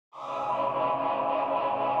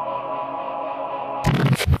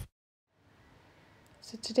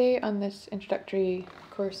So today on this introductory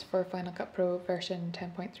course for Final Cut Pro version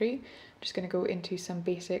 10.3, I'm just going to go into some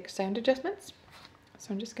basic sound adjustments.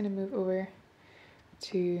 So I'm just going to move over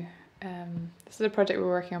to, this is a project we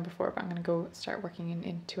were working on before, but I'm going to go start working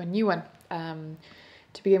into a new one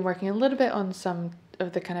to begin working a little bit on some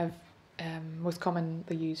of the kind of most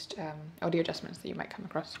commonly used audio adjustments that you might come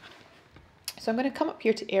across. So I'm going to come up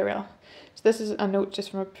here to Aerial. So this is a note just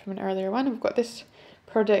from an earlier one. We've got this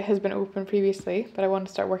project has been open previously, but I want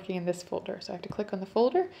to start working in this folder. So I have to click on the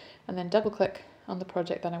folder and then double click on the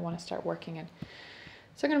project that I want to start working in.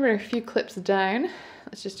 So I'm going to bring a few clips down.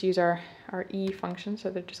 Let's just use our E function. So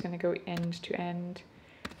they're just going to go end to end.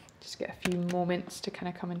 Just get a few moments to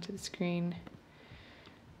kind of come into the screen.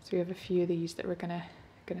 So we have a few of these that we're going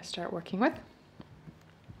to start working with.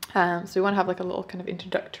 So we want to have like a little kind of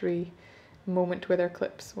introductory moment with our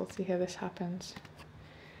clips. We'll see how this happens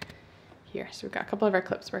here. So we've got a couple of our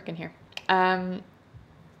clips working here.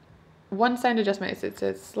 One sound adjustment, it's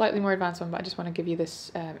a slightly more advanced one, but I just want to give you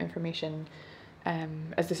this information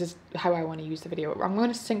as this is how I want to use the video. I'm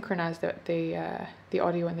going to synchronize the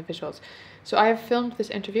audio and the visuals. So I have filmed this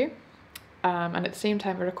interview and at the same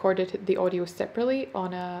time I recorded the audio separately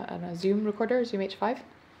on a Zoom recorder, Zoom H5.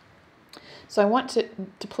 So I want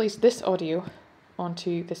to place this audio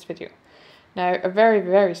onto this video. Now a very,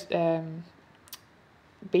 very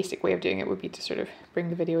basic way of doing it would be to sort of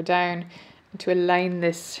bring the video down and to align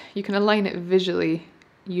this. You can align it visually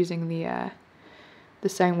using the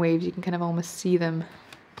sound waves. You can kind of almost see them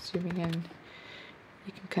zooming in.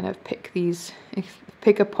 You can kind of pick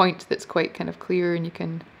a point that's quite kind of clear, and you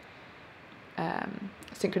can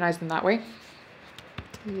synchronize them that way.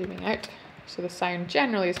 Zooming out, so the sound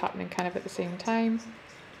generally is happening kind of at the same time,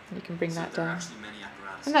 and you can bring that down,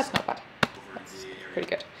 and that's not bad. That's pretty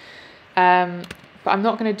good. But I'm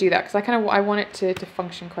not going to do that because I want it to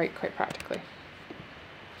function quite practically.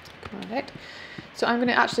 Command out. So I'm going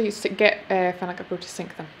to actually get Final Cut Pro to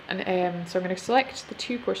sync them, and so I'm going to select the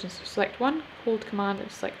two portions. So select one, hold Command,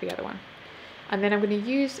 and select the other one. And then I'm going to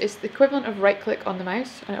use, it's the equivalent of right click on the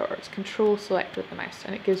mouse, or it's Control Select with the mouse,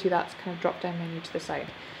 and it gives you that kind of drop down menu to the side.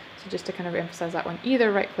 So just to kind of emphasize that one,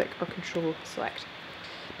 either right click or Control Select.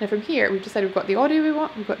 Now from here, we've decided we've got the audio we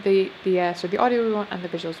want, we've got the audio we want and the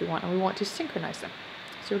visuals we want, and we want to synchronize them.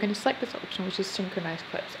 So we're going to select this option, which is Synchronize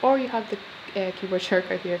Clips, or you have the keyboard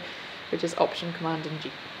shortcut here, which is Option, Command, and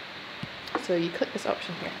G. So you click this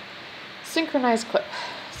option here, Synchronize Clip.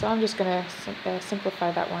 So I'm just going to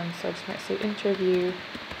simplify that one. So I just might say Interview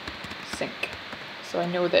Sync. So I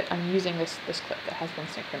know that I'm using this clip that has been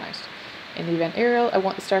synchronized. In the event Aerial, I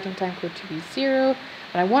want the starting time code to be 0,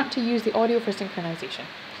 and I want to use the audio for synchronization.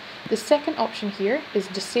 The second option here is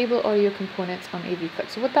Disable Audio Components on AV Clip.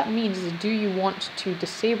 So what that means is, do you want to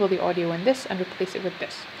disable the audio in this and replace it with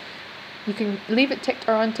this? You can leave it ticked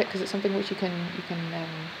or unticked because it's something which you can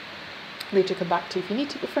later come back to if you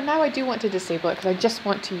need to. But for now, I do want to disable it because I just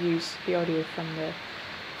want to use the audio from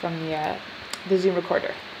the Zoom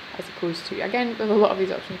recorder, as opposed to, again, with a lot of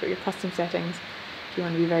these options, you've got your custom settings. If you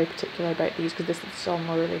want to be very particular about these, because this is all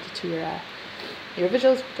more related to your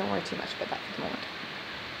visuals, don't worry too much about that for the moment.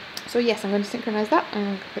 So yes, I'm going to synchronize that, and I'm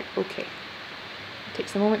going to click OK. It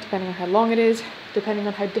takes a moment depending on how long it is, depending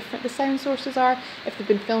on how different the sound sources are. If they've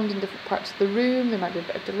been filmed in different parts of the room, there might be a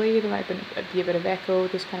bit of delay, there might be a bit of echo,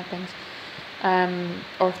 those kind of things.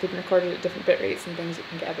 Or if they've been recorded at different bit rates and things, it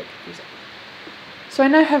can get a bit confusing. So I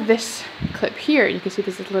now have this clip here. You can see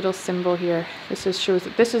there's this little symbol here. This shows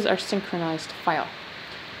that this is our synchronized file.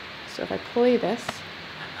 So if I play this,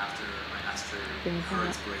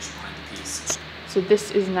 so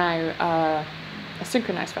this is now a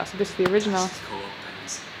synchronized file. So this is the original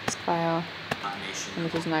file, and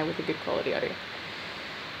this is now with a good quality audio.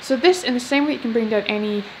 So this, in the same way you can bring down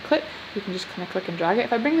any clip, you can just kind of click and drag it.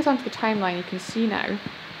 If I bring this onto the timeline, you can see now,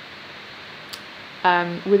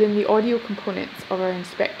 within the audio components of our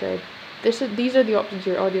inspector, these are the options,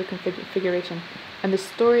 your audio configuration, and the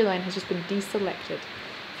storyline has just been deselected.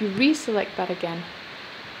 If you reselect that again,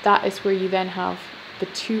 that is where you then have the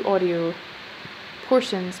two audio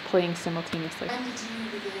portions playing simultaneously.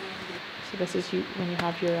 So this is when you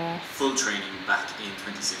have your full training back in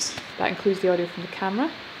 2016. That includes the audio from the camera.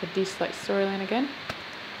 I deselect storyline again.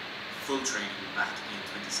 Full training back in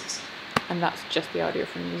 2016. And that's just the audio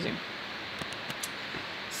from the Zoom.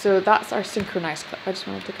 So that's our synchronized clip. I just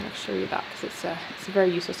wanted to kind of show you that because it's very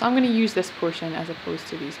useful. So I'm going to use this portion as opposed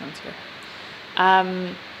to these ones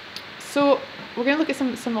here. So we're going to look at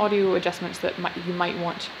some audio adjustments that you might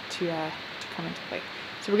want to come into play.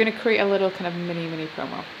 So we're going to create a little kind of mini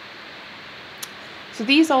promo. So So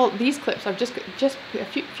these clips, I've just put a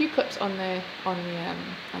few clips on the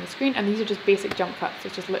screen, and these are just basic jump cuts.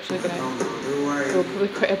 It's just literally going to go probably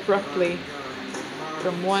quite abruptly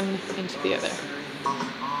from one into the other.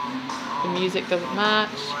 The music doesn't match,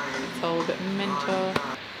 it's all a bit mental.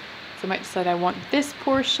 So I might decide I want this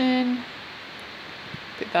portion,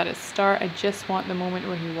 put that at start. I just want the moment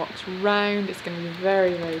where he walks round. It's going to be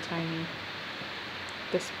very, very tiny.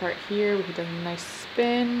 This part here where he does a nice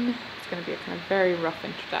spin, it's going to be a kind of very rough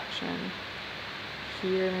introduction.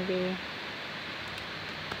 Here maybe.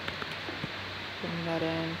 Bring that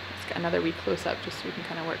in. Let's get another wee close up just so we can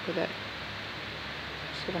kind of work with it.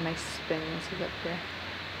 Just give a nice spin as we get here.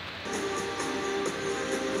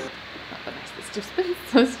 Not that nice, this just spins.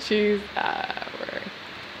 Let's choose, that's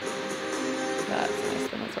nice,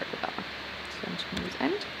 then let's work with that one. So I'm just going to use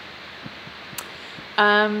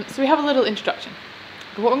end. So we have a little introduction.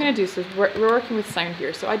 But what I'm going to do is we're working with sound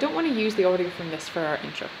here, so I don't want to use the audio from this for our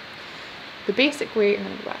intro. The basic way, I'm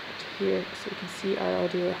going to go back to here so we can see our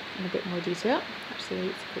audio in a bit more detail. Actually,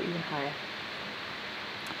 let's go even higher.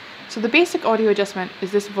 So the basic audio adjustment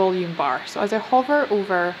is this volume bar. So as I hover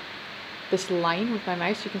over this line with my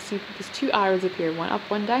mouse, you can see there's two arrows appear, one up,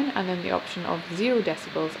 one down, and then the option of 0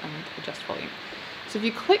 decibels and adjust volume. So if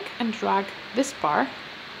you click and drag this bar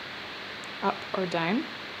up or down,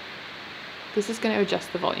 this is going to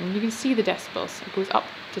adjust the volume. You can see the decibels. It goes up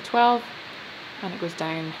to 12 and it goes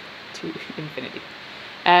down to infinity.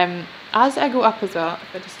 As I go up as well,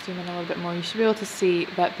 if I just zoom in a little bit more, you should be able to see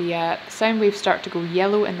that the sound waves start to go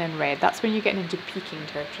yellow and then red. That's when you're getting into peaking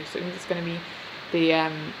territory. So it means it's going to be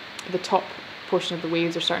the top portion of the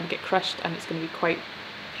waves are starting to get crushed, and it's going to be quite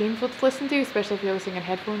painful to listen to, especially if you're listening in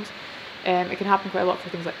headphones. It can happen quite a lot for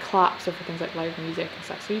things like claps or for things like live music and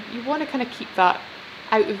stuff. So you want to kind of keep that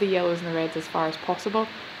out of the yellows and the reds as far as possible.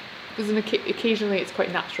 Because occasionally it's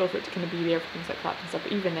quite natural for it to kind of be there for things like claps and stuff,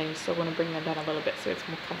 but even then you still want to bring them down a little bit so it's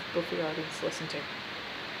more comfortable for your audience to listen to.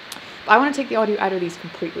 But I want to take the audio out of these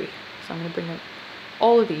completely. So I'm going to bring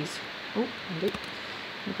all of these, I'm going to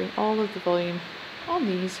bring all of the volume on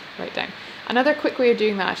these right down. Another quick way of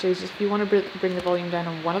doing that actually is just if you want to bring the volume down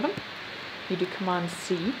on one of them, you do Command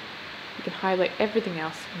C, you can highlight everything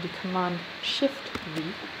else and do Command Shift V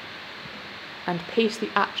and paste the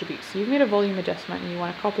attributes. So you've made a volume adjustment and you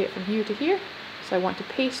want to copy it from here to here, so I want to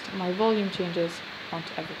paste my volume changes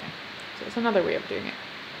onto everything. So it's another way of doing it.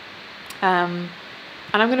 And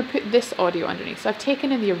I'm going to put this audio underneath. So I've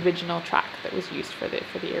taken in the original track that was used for the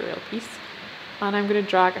aerial piece, and I'm going to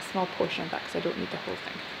drag a small portion of that because I don't need the whole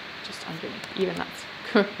thing, just underneath. Even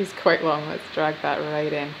that is quite long. Let's drag that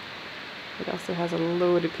right in. It also has a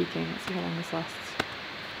load of peaking. Let's see how long this lasts.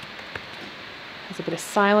 There's a bit of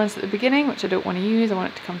silence at the beginning, which I don't want to use. I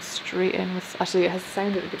want it to come straight in with, actually it has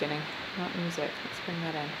sound at the beginning, not music. Let's bring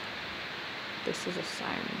that in. This is a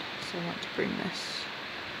sound, so I want to bring this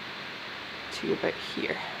to about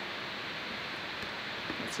here.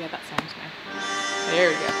 Let's see how that sounds now. There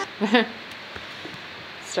we go.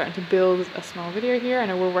 Starting to build a small video here. I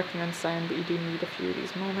know we're working on sound, but you do need a few of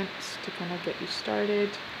these moments to kind of get you started.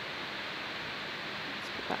 Let's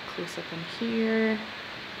put that close up in here.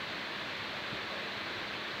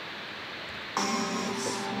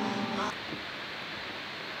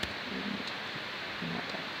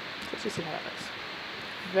 Let's just see how that looks.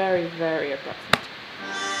 Very, very approximate.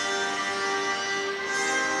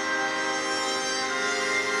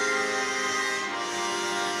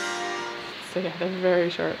 So yeah, they're very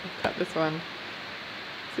short. I've cut this one.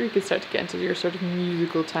 So you can start to get into your sort of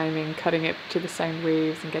musical timing, cutting it to the sound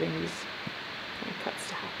waves and getting these kind of cuts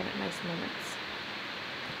to happen at nice moments.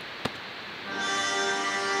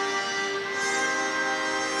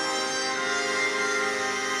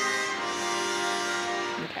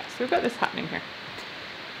 Okay, so we've got this happening here.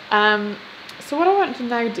 So what I want to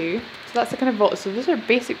now do, so that's the kind of so those are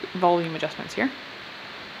basic volume adjustments here.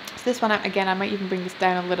 So this one, again, I might even bring this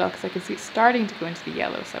down a little because I can see it's starting to go into the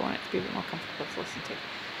yellow, so I want it to be a bit more comfortable to listen to.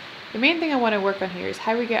 The main thing I want to work on here is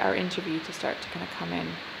how we get our interview to start to kind of come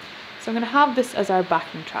in. So I'm going to have this as our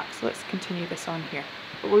backing track, so let's continue this on here.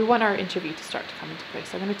 But we want our interview to start to come into place.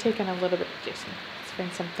 So I'm going to take in a little bit of Jason. Let's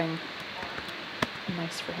find something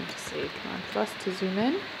nice for him to say. Command plus to zoom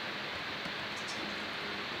in.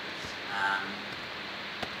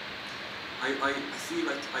 I feel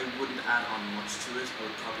like I wouldn't add on much to it. I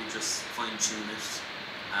would probably just fine tune it.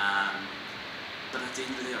 But at the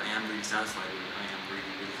end of the day, I am really satisfied with it. I am really,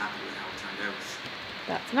 really happy with how it turned out.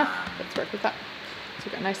 That's enough. Let's work with that. So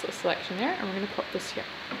we've got a nice little selection there, and we're going to put this here.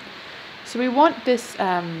 So we want this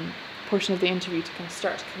portion of the interview to kind of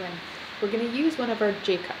start to come in. We're going to use one of our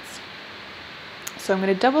J cuts. So I'm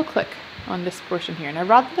going to double click on this portion here. Now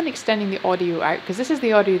rather than extending the audio out, because this is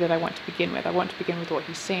the audio that I want to begin with, I want to begin with what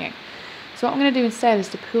he's saying. So what I'm going to do instead is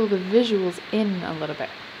to pull the visuals in a little bit.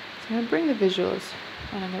 So I'm going to bring the visuals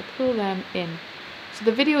and I'm going to pull them in. So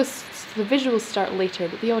the visuals start later,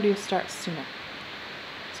 but the audio starts sooner.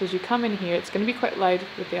 So as you come in here, it's going to be quite loud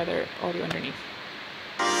with the other audio underneath.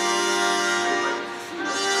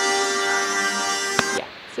 Yeah,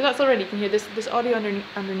 so that's already, you can hear this audio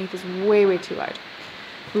underneath is way too loud.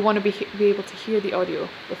 We want to be able to hear the audio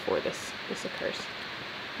before this occurs.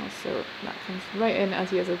 Also, that comes right in as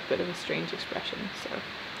he has a bit of a strange expression, so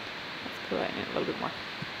let's pull that in a little bit more.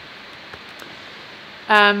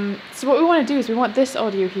 So what we want to do is we want this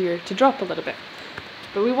audio here to drop a little bit,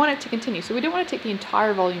 but we want it to continue. So we don't want to take the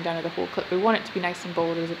entire volume down of the whole clip. We want it to be nice and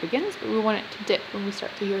bold as it begins, but we want it to dip when we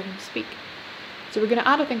start to hear him speak. So we're going to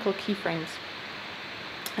add a thing called keyframes.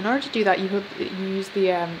 In order to do that, you use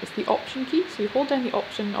it's the Option key. So you hold down the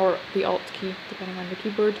Option or the Alt key, depending on the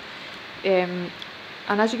keyboard. And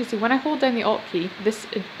as you can see, when I hold down the Alt key,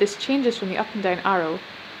 this changes from the up and down arrow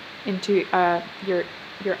into your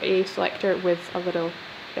A selector with a little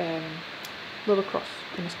cross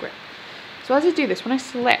in a square. So as I do this, when I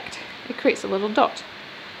select, it creates a little dot.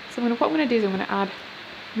 So what I'm going to do is I'm going to add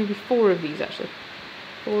maybe 4 of these actually.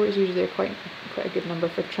 4 is usually quite a good number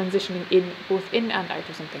for transitioning both in and out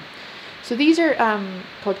of something. So these are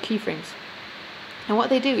called keyframes. And what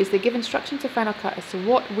they do is they give instructions to Final Cut as to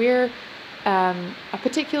where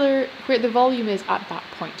the volume is at that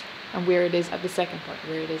point, and where it is at the second point,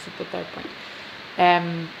 where it is at the third point.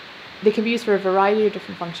 They can be used for a variety of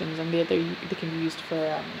different functions, and they can be used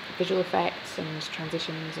for visual effects and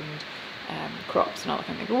transitions and crops and all that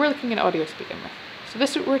kind of thing. But we're looking at audio to begin with. So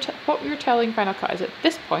this what we're telling Final Cut is at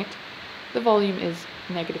this point the volume is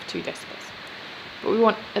 -2 decibels.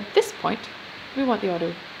 But at this point we want the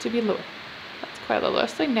audio to be lower. That's quite a lot.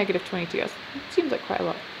 Let's say -22. It seems like quite a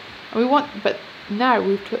lot. And but now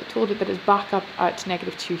we've told it that it's back up at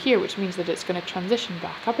 -2 here, which means that it's going to transition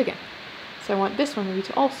back up again. So I want this one maybe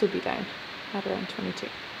to also be down at around 22.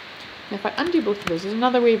 And if I undo both of those, there's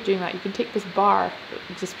another way of doing that. You can take this bar that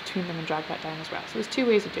exists between them and drag that down as well. So there's 2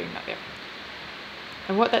 ways of doing that there.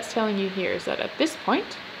 And what that's telling you here is that at this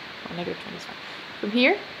point, well, -20 is fine. From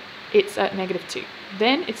here, it's at -2.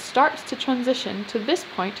 Then it starts to transition to this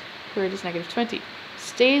point where it is -20.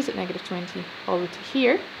 Stays at -20 all the way to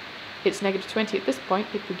here. It's -20 at this point.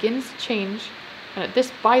 It begins to change,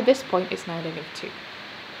 and by this point, it's now -2.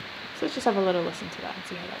 So let's just have a little listen to that and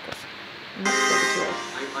see how that goes.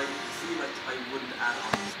 I feel like I wouldn't add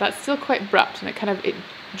on. So that's still quite abrupt, and it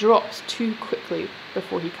drops too quickly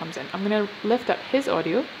before he comes in. I'm going to lift up his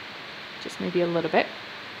audio, just maybe a little bit,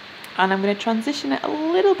 and I'm going to transition it a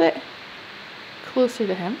little bit closer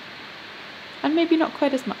to him, and maybe not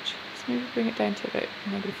quite as much. So maybe bring it down to about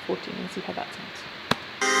 -14 and see how that sounds.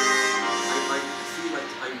 I feel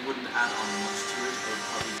like I wouldn't add on much to it.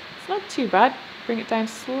 It's not too bad. Bring it down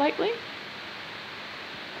slightly,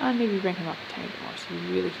 and maybe bring him up a tiny bit more so you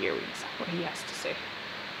really hear what he has to say.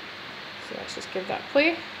 So let's just give that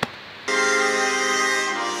play.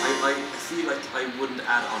 I feel like I wouldn't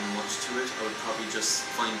add on much to it. I would probably just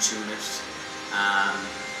fine tune it.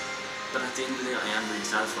 But at the end of the day, I am really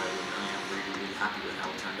satisfied with it. I am really happy with how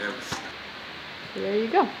it turned out. So there you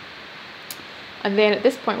go. And then at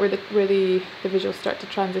this point where the visuals start to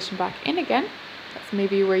transition back in again, that's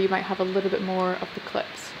maybe where you might have a little bit more of the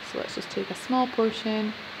clips. So let's just take a small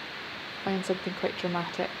portion, find something quite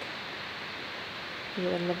dramatic. Give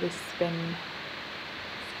it a lovely spin.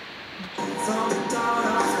 Let's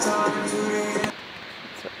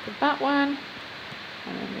work with that one,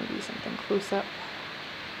 and then maybe something close up.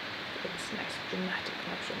 This nice dramatic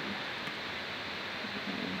motion.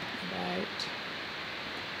 And out.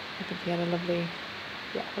 I think he had a lovely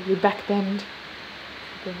back bend.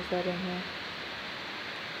 Bring that in here.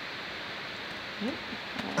 Yep.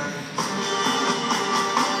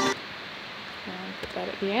 And put that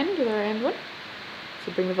at the end with our end one.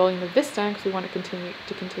 So bring the volume of this down because we want it to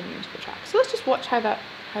continue into the track. So let's just watch how that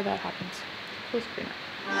happens. Full screen up.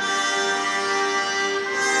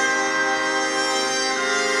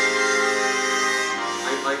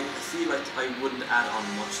 I feel like I wouldn't add on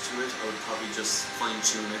much to it. I would probably just fine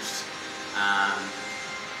tune it.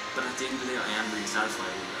 But at the end of the day, I am really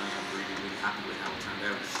satisfied with it. I am really happy with how it turned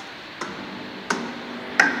out.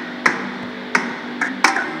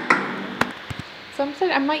 So I'm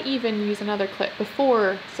saying I might even use another clip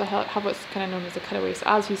before, so have what's kind of known as a cutaway. So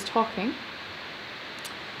as he's talking,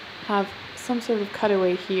 have some sort of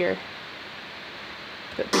cutaway here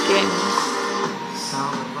that begins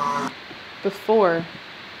before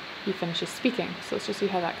he finishes speaking. So let's just see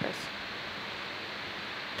how that goes.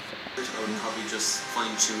 would probably just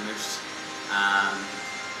fine tune it.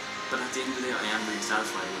 But at the end of the day, I am really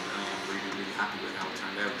satisfied with it. I am really, really happy with how it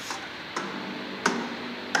turned out.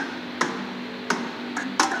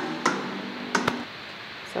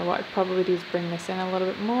 So what I'd probably do is bring this in a little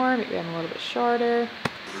bit more, make them a little bit shorter.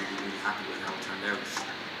 Really, really happy with how it turned out.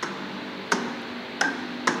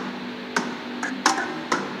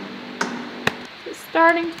 It's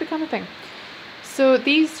starting to become a thing. So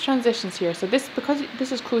these transitions here, so this, because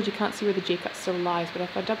this is closed, you can't see where the J-cut still lies, but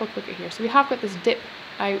if I double click it here, so we have got this dip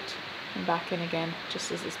out and back in again,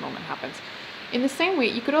 just as this moment happens. In the same way,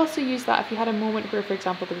 you could also use that if you had a moment where, for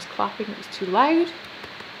example, there was clapping that was too loud.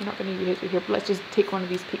 I'm not going to use it here, but let's just take one of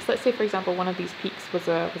these peaks. Let's say, for example, one of these peaks was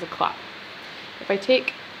a clap. If I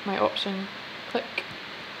take my option, click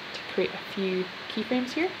to create a few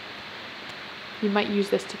keyframes here, you might use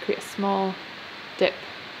this to create a small dip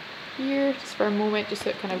here, just for a moment, just so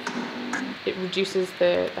it kind of it reduces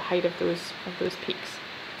the height of those peaks.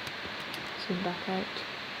 Zoom back out,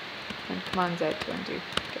 and Command Z to undo.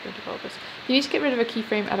 Get rid of all this. If you need to get rid of a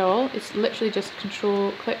keyframe at all, it's literally just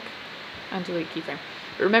Control click and delete keyframe.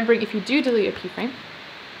 But remembering, if you do delete a keyframe,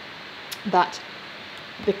 that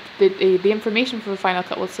the information for the Final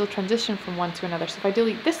Cut will still transition from one to another. So if I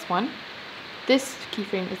delete this one, this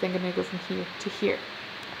keyframe is then going to go from here to here.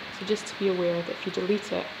 So just to be aware that if you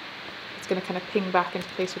delete it, it's going to kind of ping back into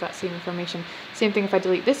place with that same information. Same thing if I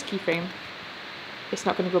delete this keyframe, it's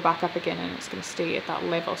not going to go back up again, and it's going to stay at that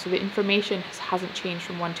level. So the information hasn't changed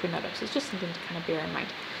from one to another. So it's just something to kind of bear in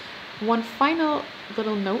mind. One final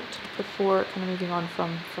little note before kind of moving on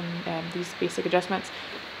from these basic adjustments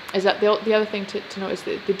is that the other thing to note is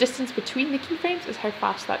that the distance between the keyframes is how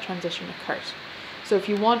fast that transition occurs. So if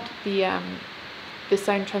you want the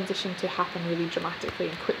sound transition to happen really dramatically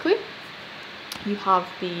and quickly, you have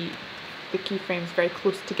the keyframes very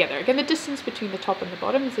close together. Again, the distance between the top and the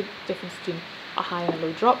bottom is the difference between a high and a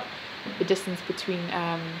low drop. The distance between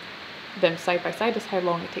them side by side is how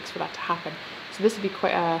long it takes for that to happen. So this would be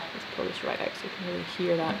quite a, let's pull this right out so you can really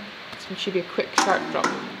hear that. So it should be a quick sharp drop.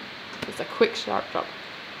 It's a quick sharp drop.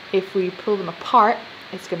 If we pull them apart,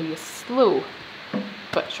 it's going to be a slow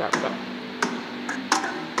but sharp drop.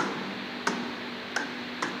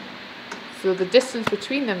 So the distance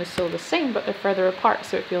between them is still the same, but they're further apart,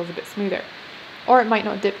 so it feels a bit smoother. Or it might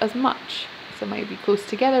not dip as much, so it might be close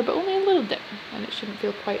together, but only a little dip, and it shouldn't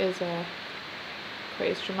feel quite as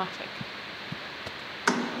dramatic.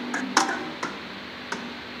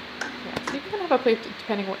 Yeah, so you can have a play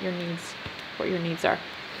depending on what your needs are.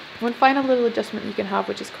 One final little adjustment you can have,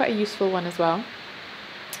 which is quite a useful one as well.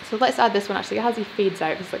 So let's add this one. Actually, it has these fades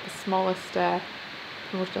out. It's like the smallest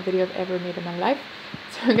promotional video I've ever made in my life.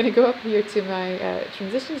 So I'm going to go up here to my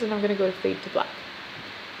transitions, and I'm going to go to fade to black.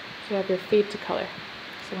 So you have your fade to color.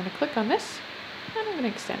 So I'm going to click on this, and I'm going to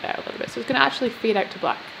extend out a little bit. So it's going to actually fade out to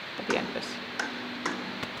black at the end of this.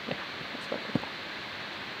 Yeah, let's work with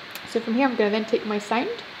that. So from here, I'm going to then take my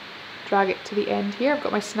sound, drag it to the end here. I've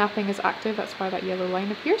got my snapping as active, that's why that yellow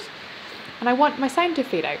line appears. And I want my sound to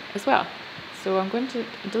fade out as well. So I'm going to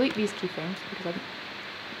delete these keyframes because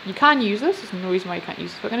you can use this, there's no reason why you can't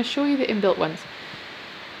use this, but I'm going to show you the inbuilt ones.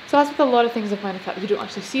 So as with a lot of things in Final Cut, you don't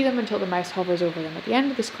actually see them until the mouse hovers over them. At the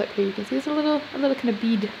end of this clip here, you can see there's a little kind of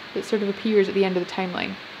bead that sort of appears at the end of the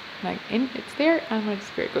timeline. Like it's there, and when it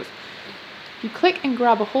disappears, it goes. If you click and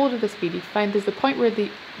grab a hold of this bead, you find there's the point where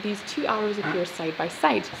these two arrows appear side by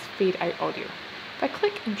side. It's fade out audio. If I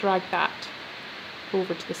click and drag that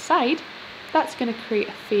over to the side, that's going to create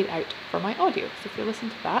a fade out for my audio. So if you listen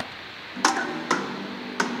to that,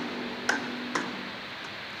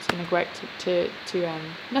 it's going to go out to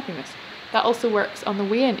nothingness. That also works on the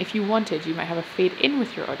way in. If you wanted, you might have a fade in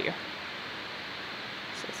with your audio.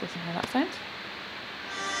 So let's listen how that sounds.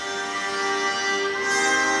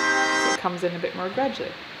 So it comes in a bit more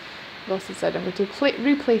gradually. I've also said I'm going to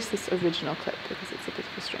replace this original clip because it's a bit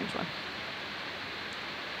of a strange one.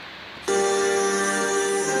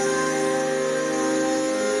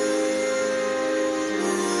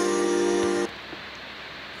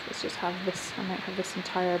 Just have this, I might have this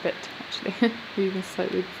entire bit actually, even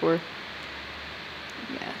slightly before,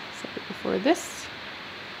 yeah, slightly before this.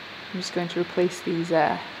 I'm just going to replace these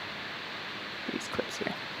clips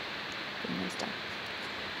here, bring those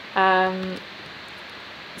down.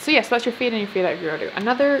 So yes, that's your fade in and your fade out of your audio.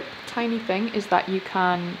 Another tiny thing is that you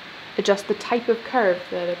can adjust the type of curve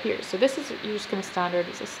that appears. So this is, you're just going to standard,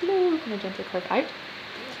 it's a slow kind of gentle curve out.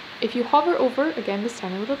 If you hover over, again, this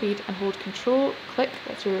tiny little bead and hold Control click,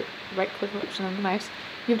 that's your right click option on the mouse,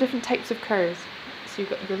 you have different types of curves. So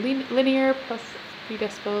you've got your linear plus 3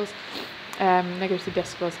 decibels, -3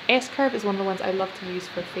 decibels. S curve is one of the ones I love to use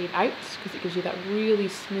for fade out because it gives you that really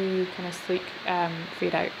smooth, kind of sleek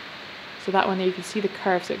fade out. So that one there, you can see the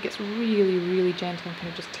curve, so it gets really, really gentle and kind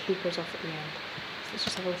of just tapers off at the end. So let's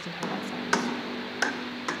just have a listen to how that sounds.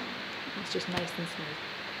 It's just nice and smooth.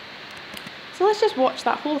 So let's just watch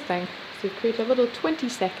that whole thing. So we've created a little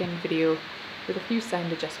 20-second video with a few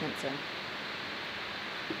sound adjustments in.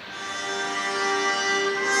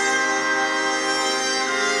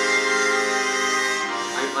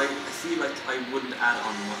 I feel like I wouldn't add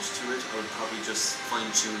on much to it. I would probably just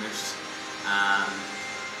fine-tune it.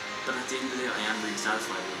 But at the end of the day, I am really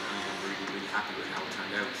satisfied with it. I am really, really happy with how it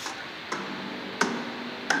turned out.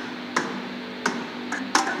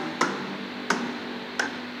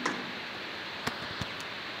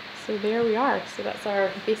 So there we are. So that's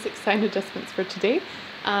our basic sound adjustments for today,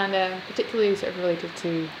 and particularly sort of related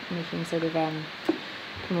to making sort of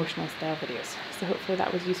promotional style videos. So hopefully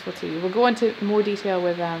that was useful to you. We'll go into more detail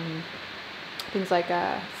with things like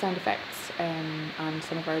sound effects and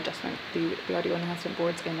some of our adjustment, the audio enhancement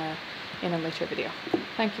boards in a later video.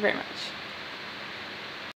 Thank you very much.